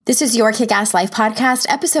This is your Kick-Ass Life podcast,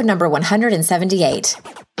 episode number 178.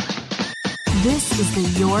 This is the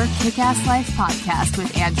Your Kick-Ass Life podcast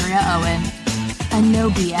with Andrea Owen, a no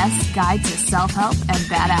BS guide to self-help and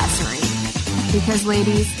badassery. Because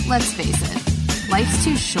ladies, let's face it, life's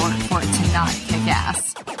too short for it to not kick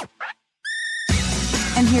ass.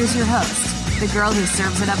 And here's your host, the girl who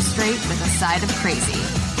serves it up straight with a side of crazy,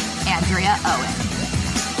 Andrea Owen.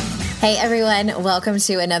 Hey everyone, welcome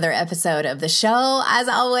to another episode of the show. As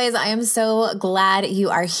always, I am so glad you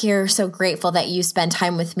are here, so grateful that you spend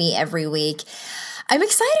time with me every week. I'm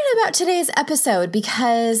excited about today's episode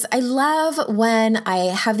because I love when I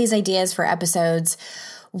have these ideas for episodes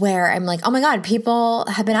where I'm like, oh my God, people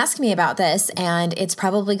have been asking me about this and it's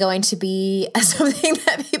probably going to be something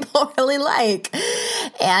that people really like.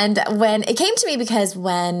 And when it came to me, because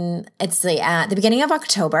when it's at the beginning of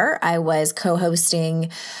October, I was co-hosting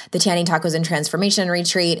the Tanning Tacos and Transformation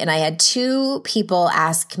Retreat, and I had two people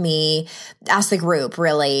ask the group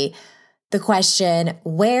really, the question,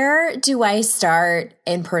 where do I start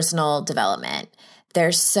in personal development?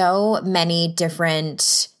 There's so many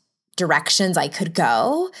different directions I could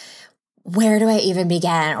go. Where do I even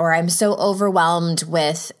begin? Or I'm so overwhelmed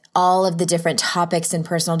with all of the different topics in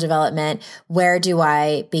personal development. Where do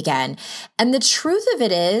I begin? And the truth of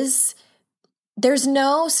it is, there's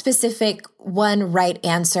no specific one right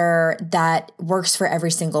answer that works for every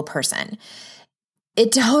single person.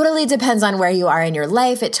 It totally depends on where you are in your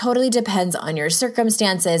life. It totally depends on your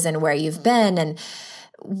circumstances and where you've been and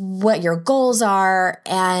what your goals are.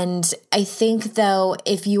 And I think though,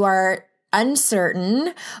 if you are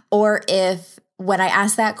uncertain, or if when I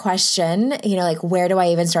ask that question, like, where do I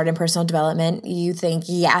even start in personal development? You think,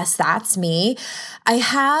 yes, that's me. I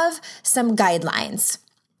have some guidelines.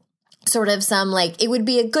 Sort of some, like, it would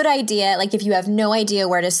be a good idea, like if you have no idea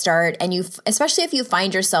where to start and especially if you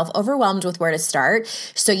find yourself overwhelmed with where to start,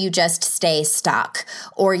 so you just stay stuck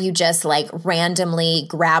or you just like randomly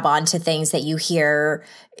grab onto things that you hear,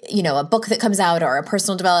 a book that comes out or a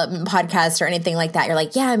personal development podcast or anything like that. You're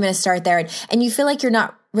like, yeah, I'm going to start there. And you feel like you're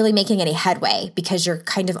not really making any headway because you're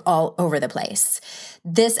kind of all over the place.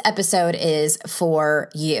 This episode is for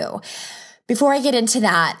you. Before I get into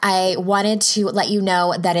that, I wanted to let you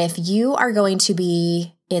know that if you are going to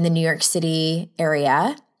be in the New York City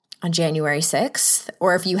area on January 6th,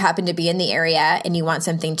 or if you happen to be in the area and you want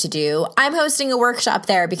something to do, I'm hosting a workshop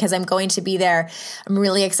there because I'm going to be there. I'm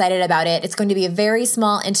really excited about it. It's going to be a very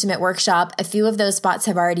small, intimate workshop. A few of those spots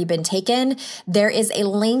have already been taken. There is a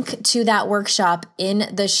link to that workshop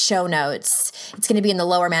in the show notes. It's going to be in the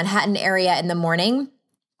Lower Manhattan area in the morning.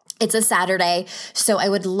 It's a Saturday, so I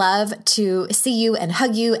would love to see you and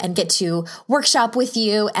hug you and get to workshop with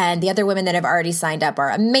you. And the other women that have already signed up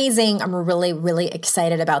are amazing. I'm really, really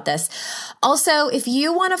excited about this. Also, if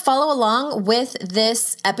you want to follow along with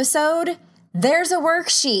this episode, there's a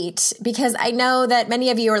worksheet, because I know that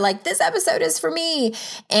many of you are like, this episode is for me.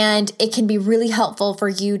 And it can be really helpful for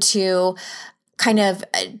you to kind of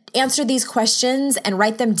answer these questions and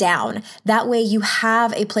write them down. That way you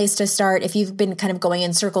have a place to start if you've been kind of going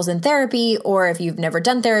in circles in therapy, or if you've never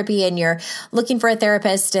done therapy and you're looking for a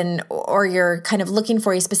therapist or you're kind of looking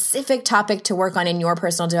for a specific topic to work on in your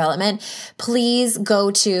personal development. Please go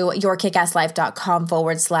to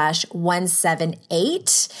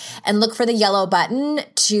yourkickasslife.com/178 and look for the yellow button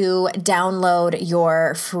to download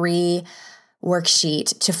your free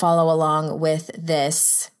worksheet to follow along with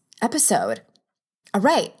this episode. All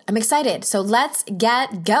right, I'm excited. So let's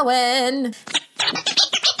get going.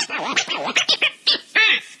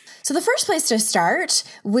 So the first place to start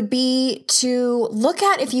would be to look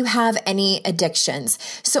at if you have any addictions.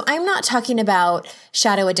 So I'm not talking about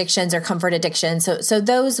shadow addictions or comfort addictions. So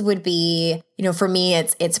those would be, for me,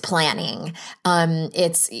 it's planning,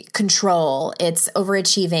 it's control, it's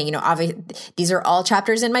overachieving. Obviously, these are all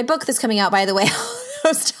chapters in my book that's coming out, by the way.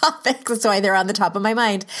 Those topics. That's why they're on the top of my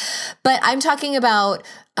mind. But I'm talking about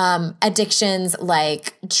addictions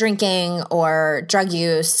like drinking or drug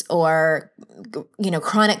use or,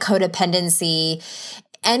 chronic codependency.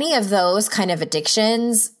 Any of those kind of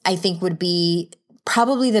addictions, I think, would be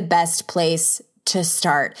probably the best place to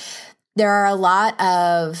start. There are a lot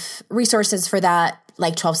of resources for that,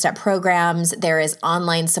 like 12-step programs. There is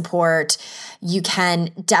online support. You can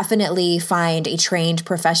definitely find a trained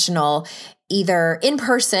professional either in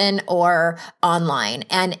person or online.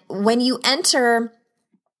 And when you enter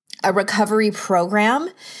a recovery program,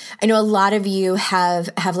 I know a lot of you have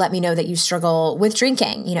let me know that you struggle with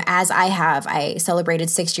drinking, as I have. I celebrated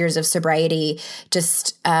 6 years of sobriety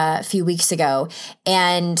just a few weeks ago.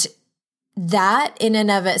 And that in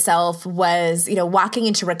and of itself was, walking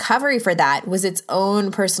into recovery for that was its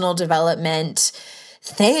own personal development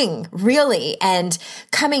thing, really. And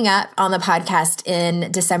coming up on the podcast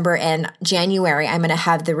in December and January, I'm going to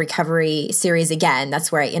have the recovery series again.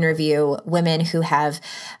 That's where I interview women who have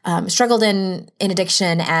struggled in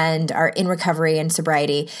addiction and are in recovery and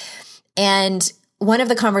sobriety. And one of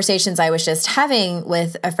the conversations I was just having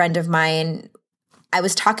with a friend of mine, I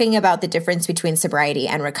was talking about the difference between sobriety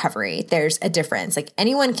and recovery. There's a difference. Like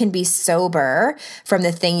anyone can be sober from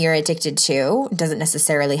the thing you're addicted to. It doesn't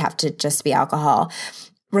necessarily have to just be alcohol.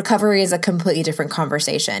 Recovery is a completely different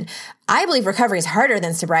conversation. I believe recovery is harder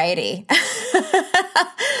than sobriety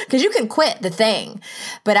because you can quit the thing.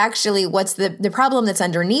 But actually what's the problem that's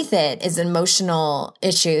underneath it is emotional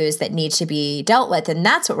issues that need to be dealt with. And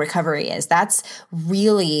that's what recovery is. That's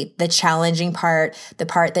really the challenging part, the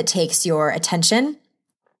part that takes your attention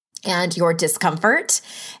and your discomfort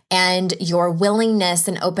and your willingness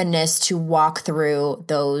and openness to walk through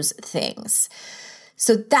those things.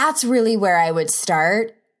 So that's really where I would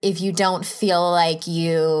start. If you don't feel like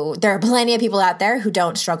there are plenty of people out there who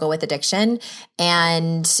don't struggle with addiction.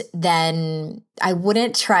 And then I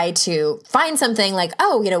wouldn't try to find something like,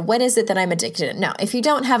 what is it that I'm addicted to? No, if you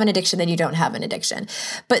don't have an addiction, then you don't have an addiction.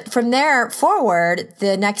 But from there forward,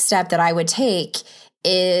 the next step that I would take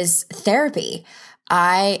is therapy.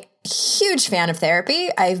 Huge fan of therapy.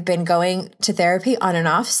 I've been going to therapy on and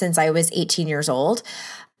off since I was 18 years old.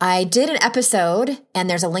 I did an episode, and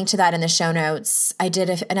there's a link to that in the show notes. I did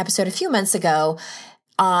an episode a few months ago.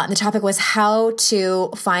 The topic was how to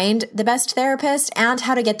find the best therapist and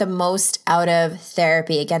how to get the most out of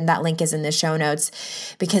therapy. Again, that link is in the show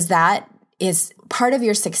notes because that is part of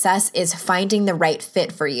your success is finding the right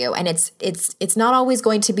fit for you. And it's not always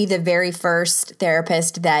going to be the very first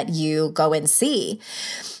therapist that you go and see.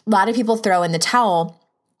 A lot of people throw in the towel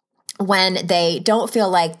when they don't feel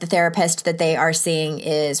like the therapist that they are seeing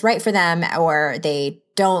is right for them, or they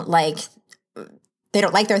don't like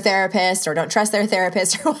their therapist or don't trust their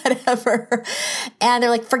therapist or whatever. And they're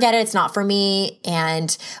like, forget it, it's not for me.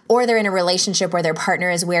 Or they're in a relationship where their partner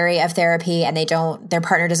is wary of therapy and their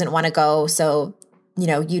partner doesn't want to go. So,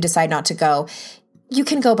 you decide not to go. You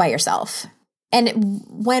can go by yourself. And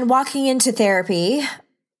when walking into therapy,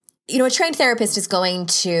 a trained therapist is going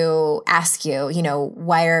to ask you,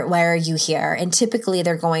 why are you here? And typically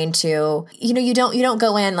they're going to, you don't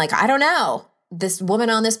go in like, I don't know. This woman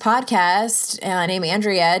on this podcast named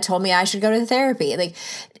Andrea told me I should go to therapy. Like,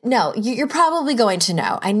 no, you're probably going to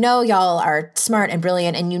know. I know y'all are smart and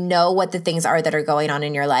brilliant and you know what the things are that are going on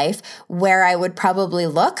in your life. Where I would probably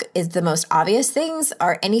look is the most obvious things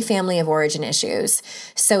are any family of origin issues.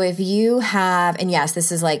 So if you have, and yes, this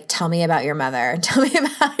is like, tell me about your mother, tell me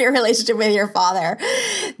about your relationship with your father,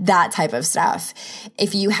 that type of stuff.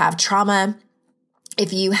 If you have trauma,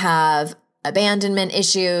 if you have abandonment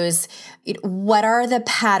issues, what are the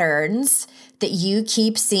patterns that you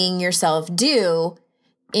keep seeing yourself do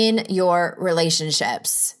in your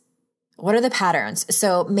relationships? What are the patterns?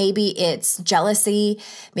 So maybe it's jealousy,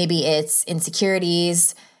 maybe it's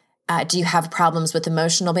insecurities. Do you have problems with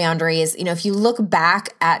emotional boundaries? If you look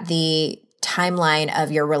back at the timeline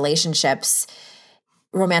of your relationships,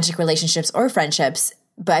 romantic relationships or friendships,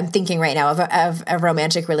 but I'm thinking right now of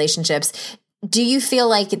romantic relationships, do you feel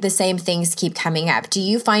like the same things keep coming up? Do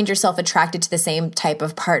you find yourself attracted to the same type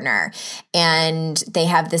of partner and they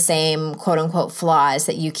have the same quote unquote flaws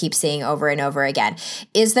that you keep seeing over and over again?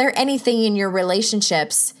 Is there anything in your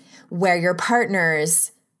relationships where your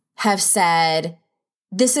partners have said,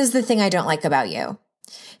 this is the thing I don't like about you?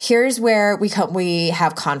 Here's where we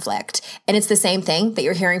have conflict. And it's the same thing that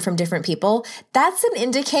you're hearing from different people. That's an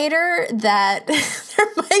indicator that there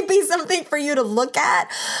might be something for you to look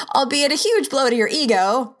at, albeit a huge blow to your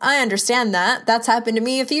ego. I understand that. That's happened to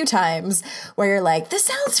me a few times where you're like, this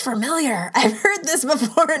sounds familiar. I've heard this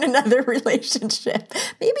before in another relationship.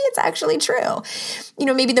 Maybe it's actually true.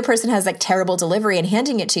 Maybe the person has like terrible delivery and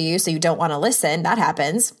handing it to you, so you don't want to listen. That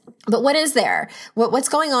happens. But what is there? What's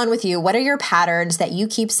going on with you? What are your patterns that you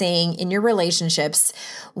keep seeing in your relationships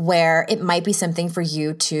where it might be something for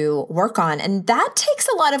you to work on? And that takes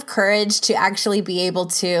a lot of courage to actually be able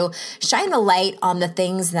to shine the light on the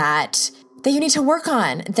things that you need to work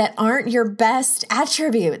on that aren't your best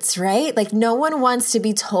attributes, right? Like no one wants to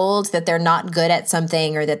be told that they're not good at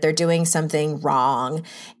something or that they're doing something wrong.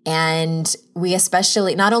 And we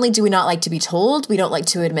especially, not only do we not like to be told, we don't like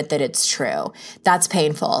to admit that it's true. That's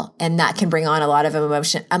painful. And that can bring on a lot of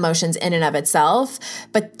emotions in and of itself.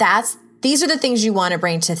 But these are the things you want to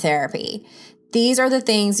bring to therapy. These are the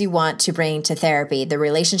things you want to bring to therapy, the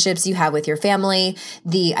relationships you have with your family,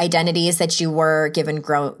 the identities that you were given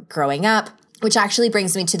growing up, which actually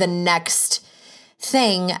brings me to the next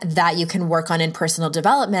thing that you can work on in personal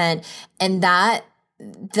development. And that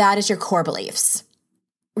that is your core beliefs.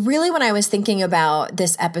 Really, when I was thinking about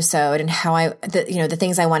this episode and how the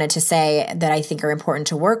things I wanted to say that I think are important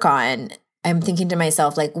to work on, I'm thinking to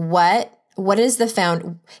myself, like, what is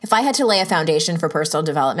if I had to lay a foundation for personal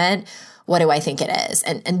development, what do I think it is?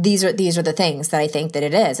 And these are the things that I think that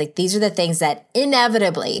it is. Like, these are the things that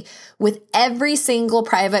inevitably, with every single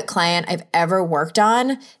private client I've ever worked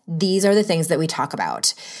on, these are the things that we talk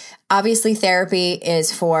about. Obviously, therapy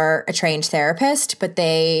is for a trained therapist, but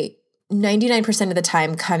they 99% of the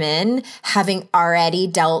time come in having already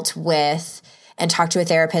dealt with and talked to a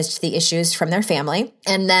therapist the issues from their family.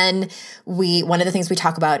 And then one of the things we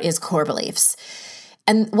talk about is core beliefs.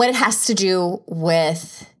 And what it has to do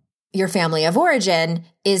with your family of origin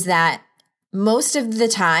is that most of the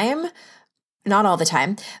time, not all the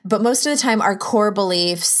time, but most of the time, our core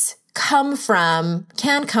beliefs can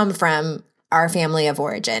come from our family of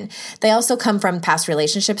origin. They also come from past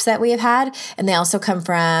relationships that we have had, and they also come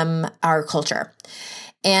from our culture.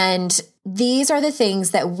 And these are the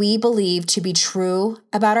things that we believe to be true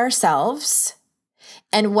about ourselves.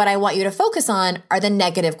 And what I want you to focus on are the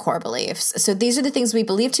negative core beliefs. So these are the things we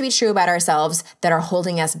believe to be true about ourselves that are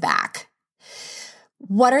holding us back.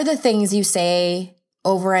 What are the things you say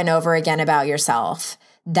over and over again about yourself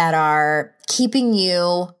that are keeping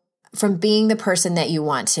you from being the person that you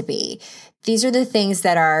want to be? These are the things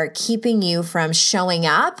that are keeping you from showing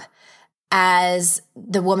up as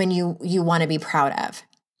the woman you want to be proud of.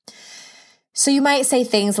 So you might say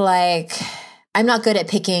things like, I'm not good at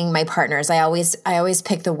picking my partners. I always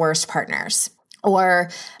pick the worst partners. Or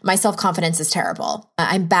my self-confidence is terrible.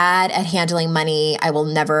 I'm bad at handling money. I will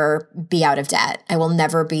never be out of debt. I will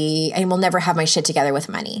never have my shit together with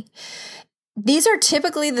money. These are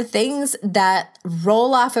typically the things that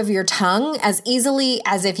roll off of your tongue as easily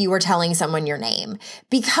as if you were telling someone your name,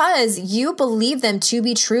 because you believe them to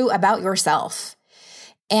be true about yourself.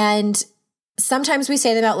 And sometimes we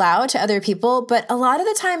say them out loud to other people, but a lot of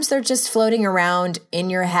the times they're just floating around in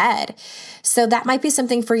your head. So that might be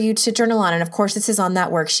something for you to journal on. And of course, this is on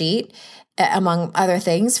that worksheet, among other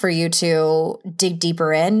things, for you to dig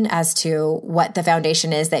deeper in as to what the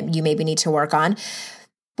foundation is that you maybe need to work on.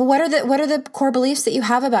 But what are the core beliefs that you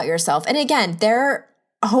have about yourself? And again, there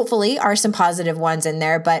hopefully are some positive ones in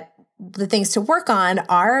there, but the things to work on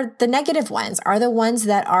are the negative ones, are the ones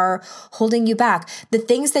that are holding you back, the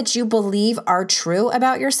things that you believe are true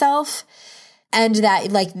about yourself and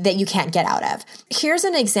that you can't get out of. Here's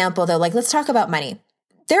an example though, let's talk about money.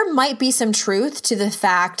 There might be some truth to the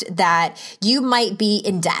fact that you might be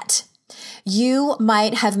in debt. You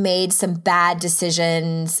might have made some bad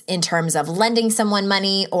decisions in terms of lending someone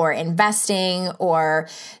money or investing or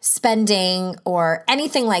spending or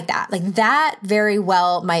anything like that. Like, that very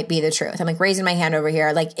well might be the truth. I'm raising my hand over here.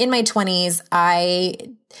 In my 20s, I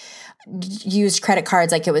used credit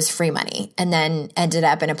cards like it was free money, and then ended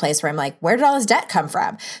up in a place where I'm like, where did all this debt come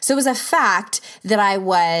from? So it was a fact that I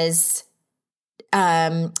was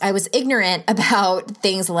ignorant about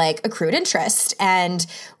things like accrued interest and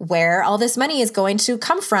where all this money is going to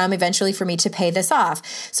come from eventually for me to pay this off.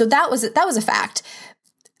 So that was a fact.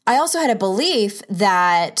 I also had a belief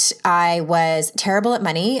that I was terrible at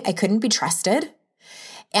money. I couldn't be trusted.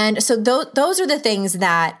 And so those are the things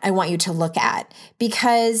that I want you to look at,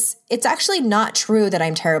 because it's actually not true that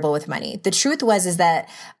I'm terrible with money. The truth is that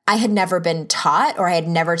I had never been taught, or I had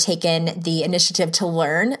never taken the initiative to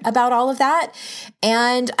learn about all of that.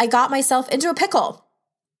 And I got myself into a pickle.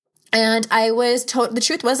 And the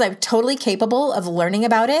truth was I'm totally capable of learning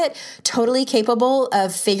about it, totally capable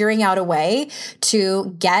of figuring out a way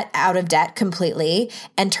to get out of debt completely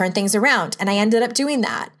and turn things around. And I ended up doing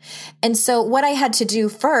that. And so what I had to do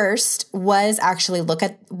first was actually look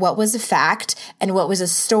at what was a fact and what was a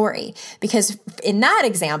story. Because in that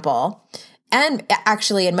example, and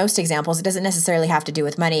actually in most examples, it doesn't necessarily have to do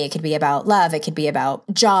with money. It could be about love. It could be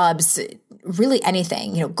about jobs, really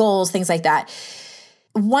anything, goals, things like that.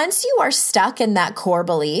 Once you are stuck in that core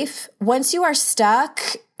belief, once you are stuck,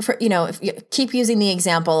 if you keep using the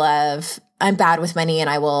example of I'm bad with money and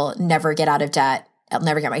I will never get out of debt, I'll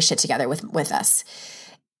never get my shit together with us.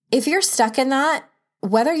 If you're stuck in that,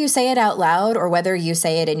 whether you say it out loud or whether you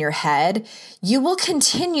say it in your head, you will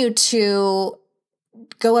continue to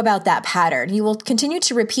go about that pattern. You will continue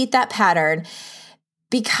to repeat that pattern,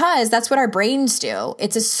 because that's what our brains do.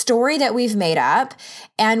 It's a story that we've made up,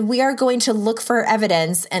 and we are going to look for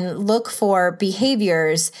evidence and look for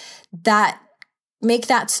behaviors that make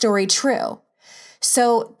that story true.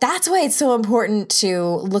 So that's why it's so important to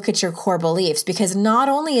look at your core beliefs, because not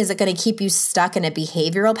only is it going to keep you stuck in a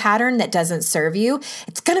behavioral pattern that doesn't serve you,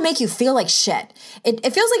 it's going to make you feel like shit.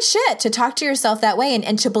 It feels like shit to talk to yourself that way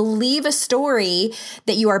and to believe a story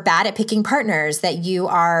that you are bad at picking partners, that you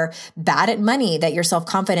are bad at money, that your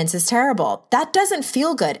self-confidence is terrible. That doesn't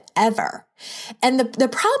feel good ever. And the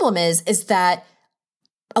problem is that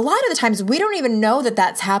a lot of the times we don't even know that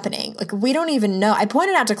that's happening. Like, we don't even know. I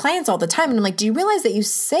point it out to clients all the time and I'm like, do you realize that you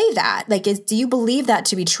say that? Like, do you believe that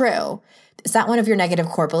to be true? Is that one of your negative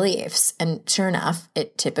core beliefs? And sure enough,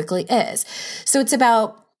 it typically is. So it's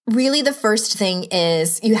about, really, the first thing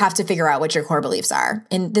is you have to figure out what your core beliefs are.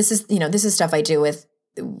 And this is stuff I do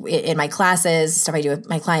in my classes, stuff I do with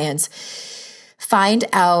my clients. Find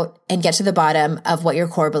out and get to the bottom of what your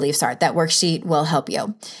core beliefs are. That worksheet will help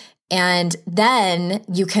you. And then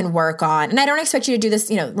you can work on, and I don't expect you to do this,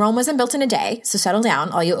 Rome wasn't built in a day, so settle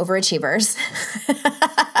down, all you overachievers.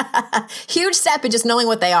 Huge step in just knowing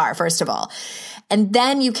what they are, first of all. And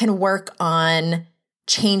then you can work on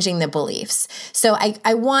changing the beliefs. So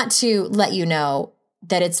I want to let you know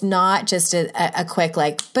that it's not just a quick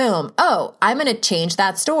boom, oh, I'm going to change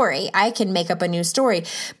that story. I can make up a new story.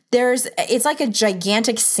 It's like a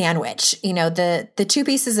gigantic sandwich. The two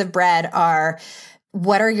pieces of bread are,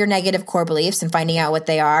 what are your negative core beliefs and finding out what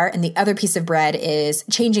they are? And the other piece of bread is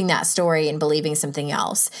changing that story and believing something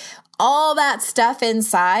else. All that stuff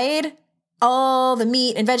inside, all the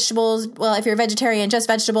meat and vegetables, well, if you're a vegetarian, just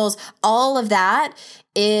vegetables, all of that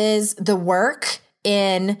is the work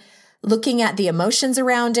in looking at the emotions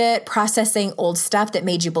around it, processing old stuff that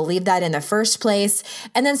made you believe that in the first place.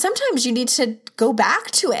 And then sometimes you need to go back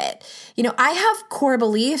to it. I have core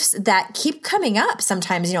beliefs that keep coming up.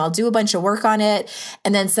 Sometimes, I'll do a bunch of work on it.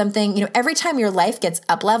 And then something, every time your life gets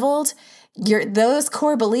up leveled, those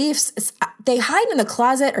core beliefs, they hide in the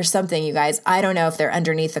closet or something, you guys. I don't know if they're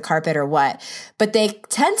underneath the carpet or what, but they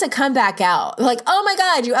tend to come back out. Like, oh my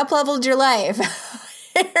God, you up leveled your life.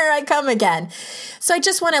 Here I come again. So I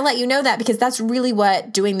just want to let you know that, because that's really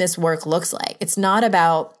what doing this work looks like. It's not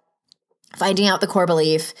about finding out the core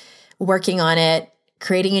belief, working on it,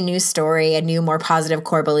 creating a new story, a new, more positive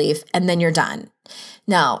core belief, and then you're done.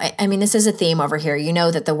 No, I mean, this is a theme over here. You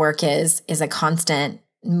know that the work is a constant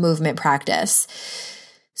movement practice.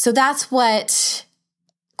 So that's what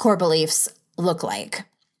core beliefs look like.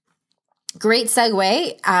 Great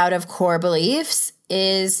segue out of core beliefs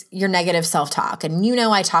is your negative self-talk. And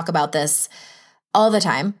I talk about this all the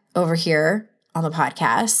time over here on the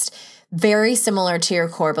podcast. Very similar to your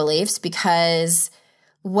core beliefs, because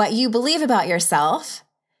what you believe about yourself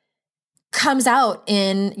comes out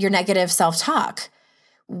in your negative self-talk.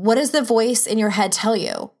 What does the voice in your head tell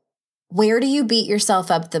you? Where do you beat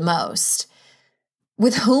yourself up the most?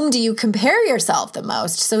 With whom do you compare yourself the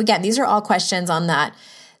most? So again, these are all questions on that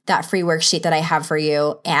free worksheet that I have for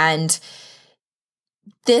you. And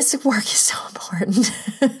this work is so important.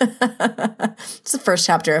 It's the first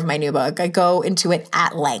chapter of my new book. I go into it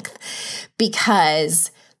at length,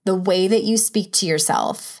 because the way that you speak to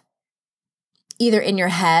yourself, either in your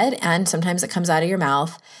head and sometimes it comes out of your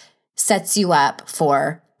mouth, sets you up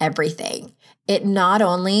for everything. It not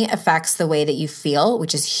only affects the way that you feel,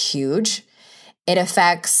 which is huge, it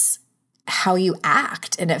affects how you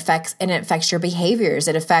act, and it affects your behaviors.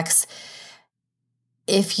 It affects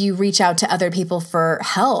if you reach out to other people for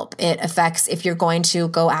help. It affects if you're going to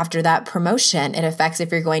go after that promotion. It affects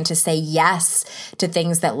if you're going to say yes to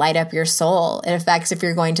things that light up your soul. It affects if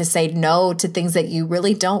you're going to say no to things that you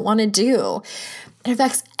really don't want to do. It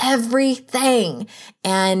affects everything.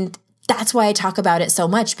 And that's why I talk about it so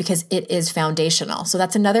much, because it is foundational. So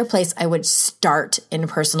that's another place I would start in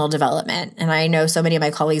personal development. And I know so many of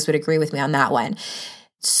my colleagues would agree with me on that one.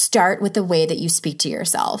 Start with the way that you speak to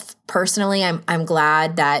yourself. Personally, I'm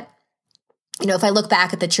glad that, if I look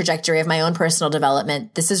back at the trajectory of my own personal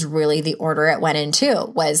development, this is really the order it went into.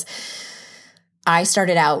 Was I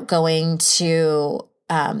started out going to,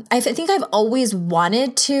 I think I've always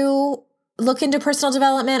wanted to look into personal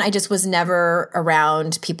development. I just was never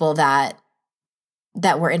around people that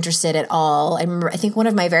were interested at all. I think one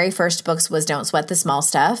of my very first books was Don't Sweat the Small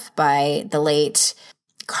Stuff by the late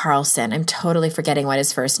Carlson. I'm totally forgetting what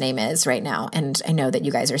his first name is right now. And I know that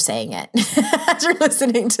you guys are saying it as you're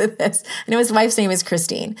listening to this. I know his wife's name is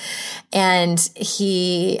Christine. And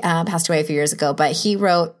he passed away a few years ago, but he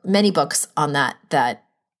wrote many books on that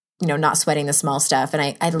not sweating the small stuff.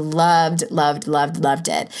 And I loved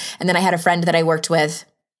it. And then I had a friend that I worked with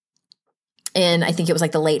in, I think it was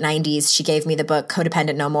like the late 90s. She gave me the book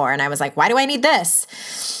Codependent No More. And I was like, why do I need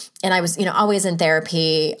this? And I was, always in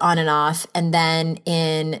therapy on and off. And then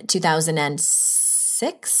in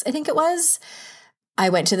 2006, I think it was, I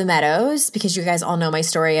went to the Meadows because you guys all know my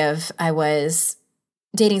story of I was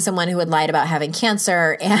dating someone who had lied about having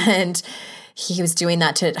cancer, and he was doing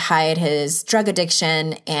that to hide his drug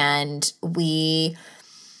addiction. And we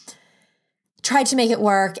tried to make it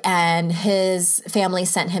work, and his family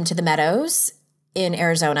sent him to the Meadows in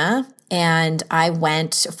Arizona. And I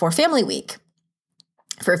went for family week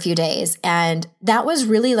for a few days. And that was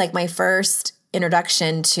really like my first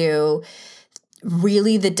introduction to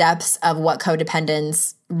really the depths of what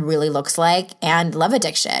codependence really looks like and love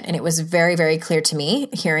addiction. And it was very, very clear to me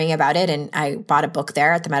hearing about it. And I bought a book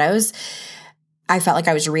there at the Meadows. I felt like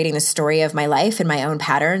I was reading the story of my life and my own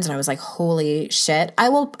patterns. And I was like, holy shit. I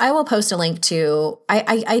will post a link to,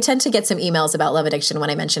 I tend to get some emails about love addiction when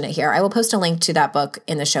I mention it here. I will post a link to that book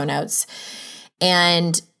in the show notes.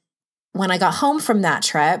 And when I got home from that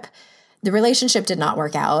trip, the relationship did not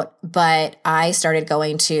work out, but I started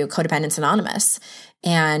going to Codependence Anonymous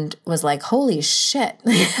and was like, holy shit,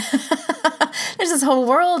 there's this whole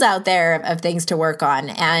world out there of things to work on.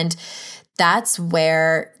 And that's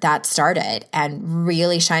where that started, and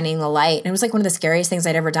really shining the light. And it was like one of the scariest things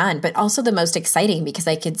I'd ever done, but also the most exciting because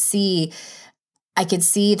I could see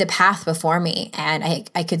the path before me, and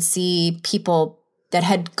I could see people that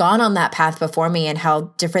had gone on that path before me and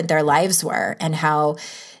how different their lives were and how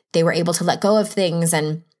they were able to let go of things.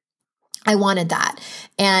 And I wanted that.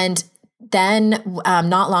 And then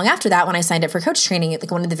not long after that, when I signed up for coach training,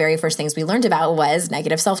 like one of the very first things we learned about was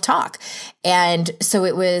negative self-talk. And so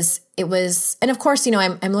it was, and of course, you know,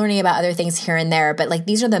 I'm learning about other things here and there, but like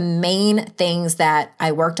these are the main things that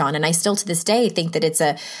I worked on. And I still to this day think that it's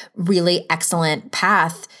a really excellent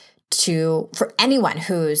path for anyone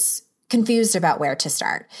who's confused about where to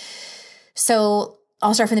start. So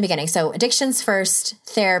I'll start from the beginning. So addictions first,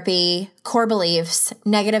 therapy, core beliefs,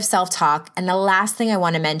 negative self-talk. And the last thing I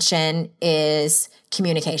want to mention is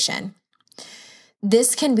communication.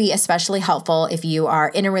 This can be especially helpful if you are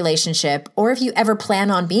in a relationship or if you ever plan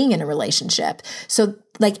on being in a relationship. So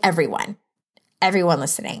like everyone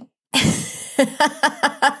listening.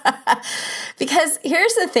 Because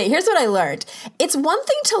here's the thing, here's what I learned. It's one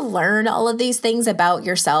thing to learn all of these things about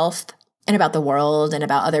yourself and about the world and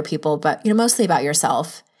about other people, but mostly about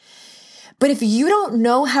yourself. But if you don't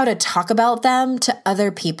know how to talk about them to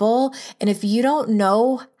other people, and if you don't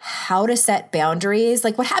know how to set boundaries,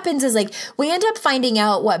 like what happens is like we end up finding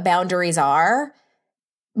out what boundaries are,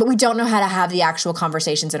 but we don't know how to have the actual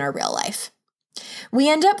conversations in our real life. We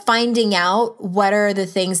end up finding out what are the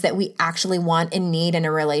things that we actually want and need in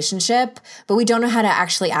a relationship, but we don't know how to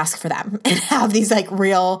actually ask for them and have these like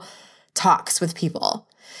real talks with people.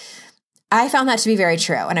 I found that to be very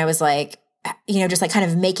true. And I was like, just like kind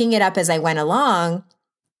of making it up as I went along.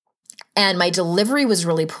 And my delivery was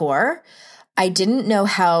really poor. I didn't know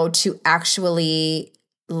how to actually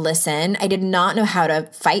listen. I did not know how to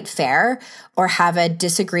fight fair or have a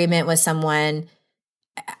disagreement with someone.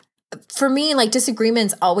 For me, like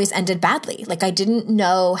disagreements always ended badly. Like I didn't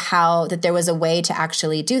know that there was a way to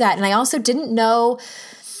actually do that. And I also didn't know,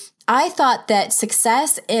 I thought that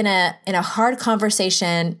success in a hard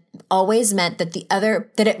conversation always meant that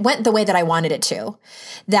that it went the way that I wanted it to.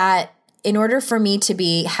 That in order for me to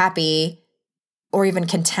be happy or even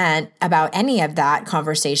content about any of that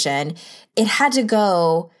conversation, it had to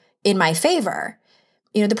go in my favor.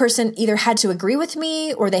 The person either had to agree with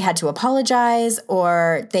me or they had to apologize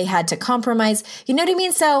or they had to compromise. You know what I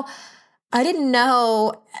mean? So I didn't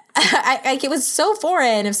know, it was so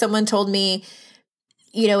foreign if someone told me,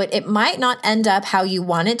 it might not end up how you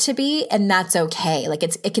want it to be, and that's okay. Like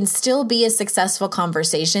it can still be a successful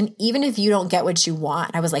conversation, even if you don't get what you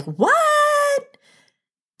want. I was like, what?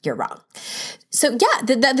 You're wrong. So yeah,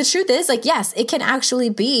 the truth is like, yes, it can actually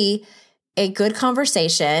be a good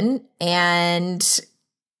conversation, and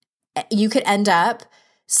you could end up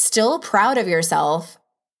still proud of yourself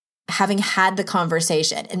having had the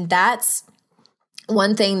conversation. And that's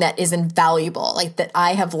one thing that is invaluable, like that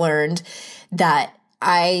I have learned that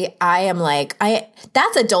I am like,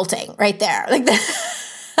 that's adulting right there. Like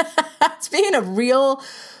that's being a real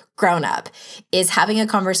grown up, is having a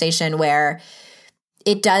conversation where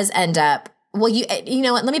it does end up, well, you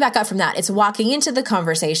know what, let me back up from that. It's walking into the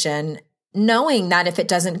conversation knowing that if it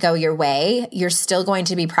doesn't go your way, you're still going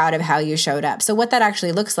to be proud of how you showed up. So what that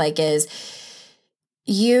actually looks like is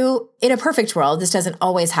you, in a perfect world, this doesn't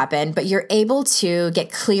always happen, but you're able to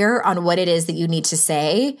get clear on what it is that you need to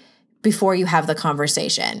say before you have the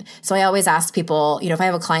conversation. So I always ask people, if I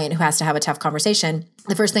have a client who has to have a tough conversation,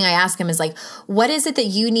 the first thing I ask them is like, what is it that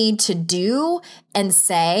you need to do and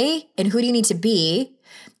say, and who do you need to be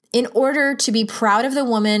in order to be proud of the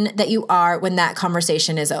woman that you are when that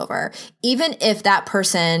conversation is over. Even if that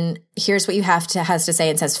person hears what you has to say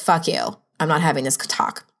and says, fuck you, I'm not having this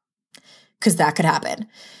talk. Because that could happen.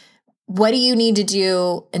 What do you need to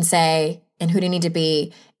do and say, and who do you need to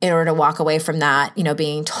be in order to walk away from that,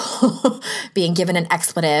 being told, being given an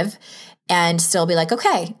expletive and still be like,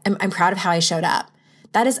 okay, I'm proud of how I showed up.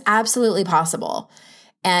 That is absolutely possible.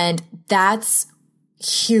 And that's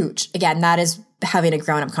huge. Again, that is having a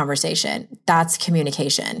grown-up conversation. That's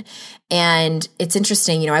communication. And it's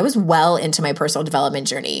interesting, I was well into my personal development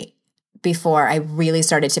journey before I really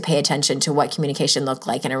started to pay attention to what communication looked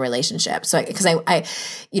like in a relationship. So, because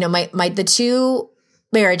the two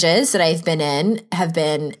marriages that I've been in have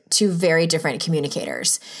been two very different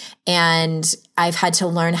communicators. And I've had to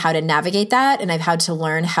learn how to navigate that. And I've had to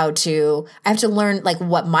learn I have to learn like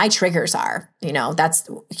what my triggers are. That's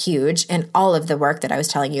huge. And all of the work that I was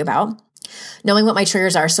telling you about, knowing what my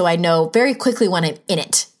triggers are. So I know very quickly when I'm in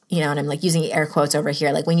it, and I'm like using air quotes over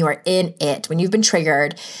here, like when you are in it, when you've been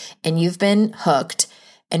triggered and you've been hooked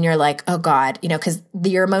and you're like, oh God, because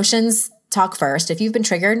your emotions talk first. If you've been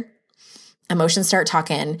triggered, emotions start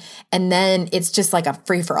talking, and then it's just like a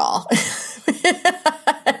free for all.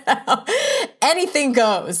 Anything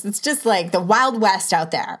goes. It's just like the Wild West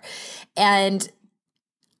out there. And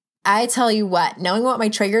I tell you what, knowing what my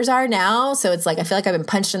triggers are now, so it's like I feel like I've been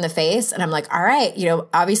punched in the face and I'm like, all right,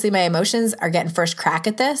 obviously my emotions are getting first crack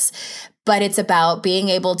at this, but it's about being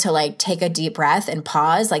able to like take a deep breath and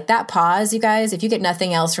pause. Like that pause, you guys, if you get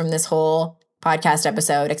nothing else from this whole podcast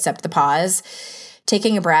episode except the pause,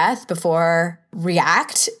 taking a breath before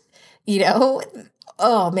react,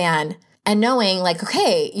 oh man. And knowing like,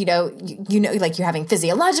 okay, like you're having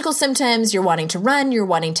physiological symptoms, you're wanting to run, you're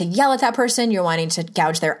wanting to yell at that person, you're wanting to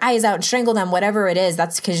gouge their eyes out and strangle them, whatever it is,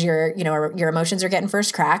 that's because your emotions are getting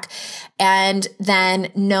first crack. And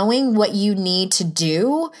then knowing what you need to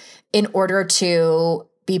do in order to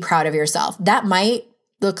be proud of yourself. That might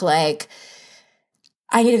look like,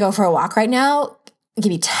 I need to go for a walk right now.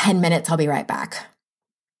 Give me 10 minutes. I'll be right back.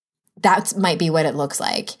 That might be what it looks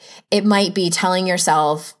like. It might be telling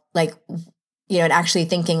yourself, like, and actually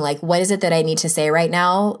thinking like, what is it that I need to say right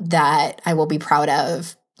now that I will be proud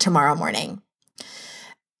of tomorrow morning?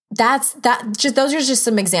 Those are just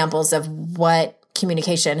some examples of what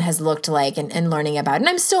communication has looked like and learning about. And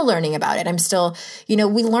I'm still learning about it. I'm still, we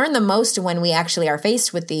learn the most when we actually are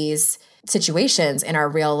faced with these situations in our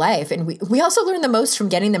real life. And we also learn the most from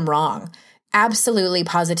getting them wrong. Absolutely,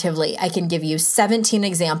 positively. I can give you 17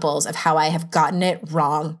 examples of how I have gotten it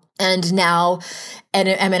wrong. And now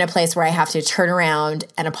I'm in a place where I have to turn around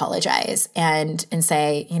and apologize and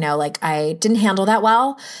say, like I didn't handle that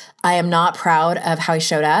well. I am not proud of how I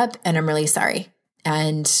showed up and I'm really sorry.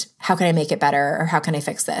 And how can I make it better? Or how can I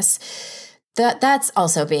fix this? That's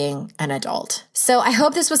also being an adult. So I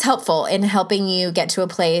hope this was helpful in helping you get to a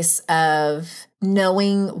place of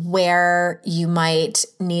knowing where you might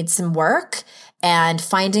need some work and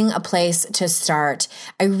finding a place to start.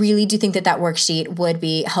 I really do think that worksheet would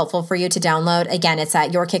be helpful for you to download. Again, it's at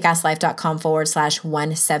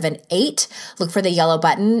yourkickasslife.com/178. Look for the yellow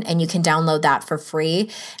button and you can download that for free.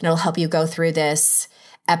 And it'll help you go through this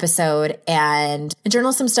episode and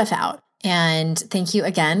journal some stuff out. And thank you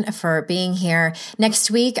again for being here. Next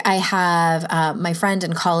week, I have my friend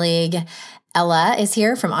and colleague, Ella is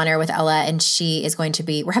here from On Air with Ella, and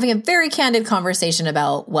we're having a very candid conversation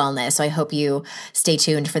about wellness. So I hope you stay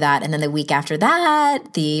tuned for that. And then the week after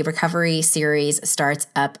that, the recovery series starts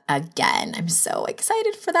up again. I'm so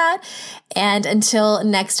excited for that. And until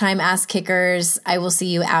next time, Ass Kickers, I will see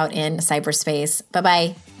you out in cyberspace.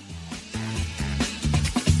 Bye-bye.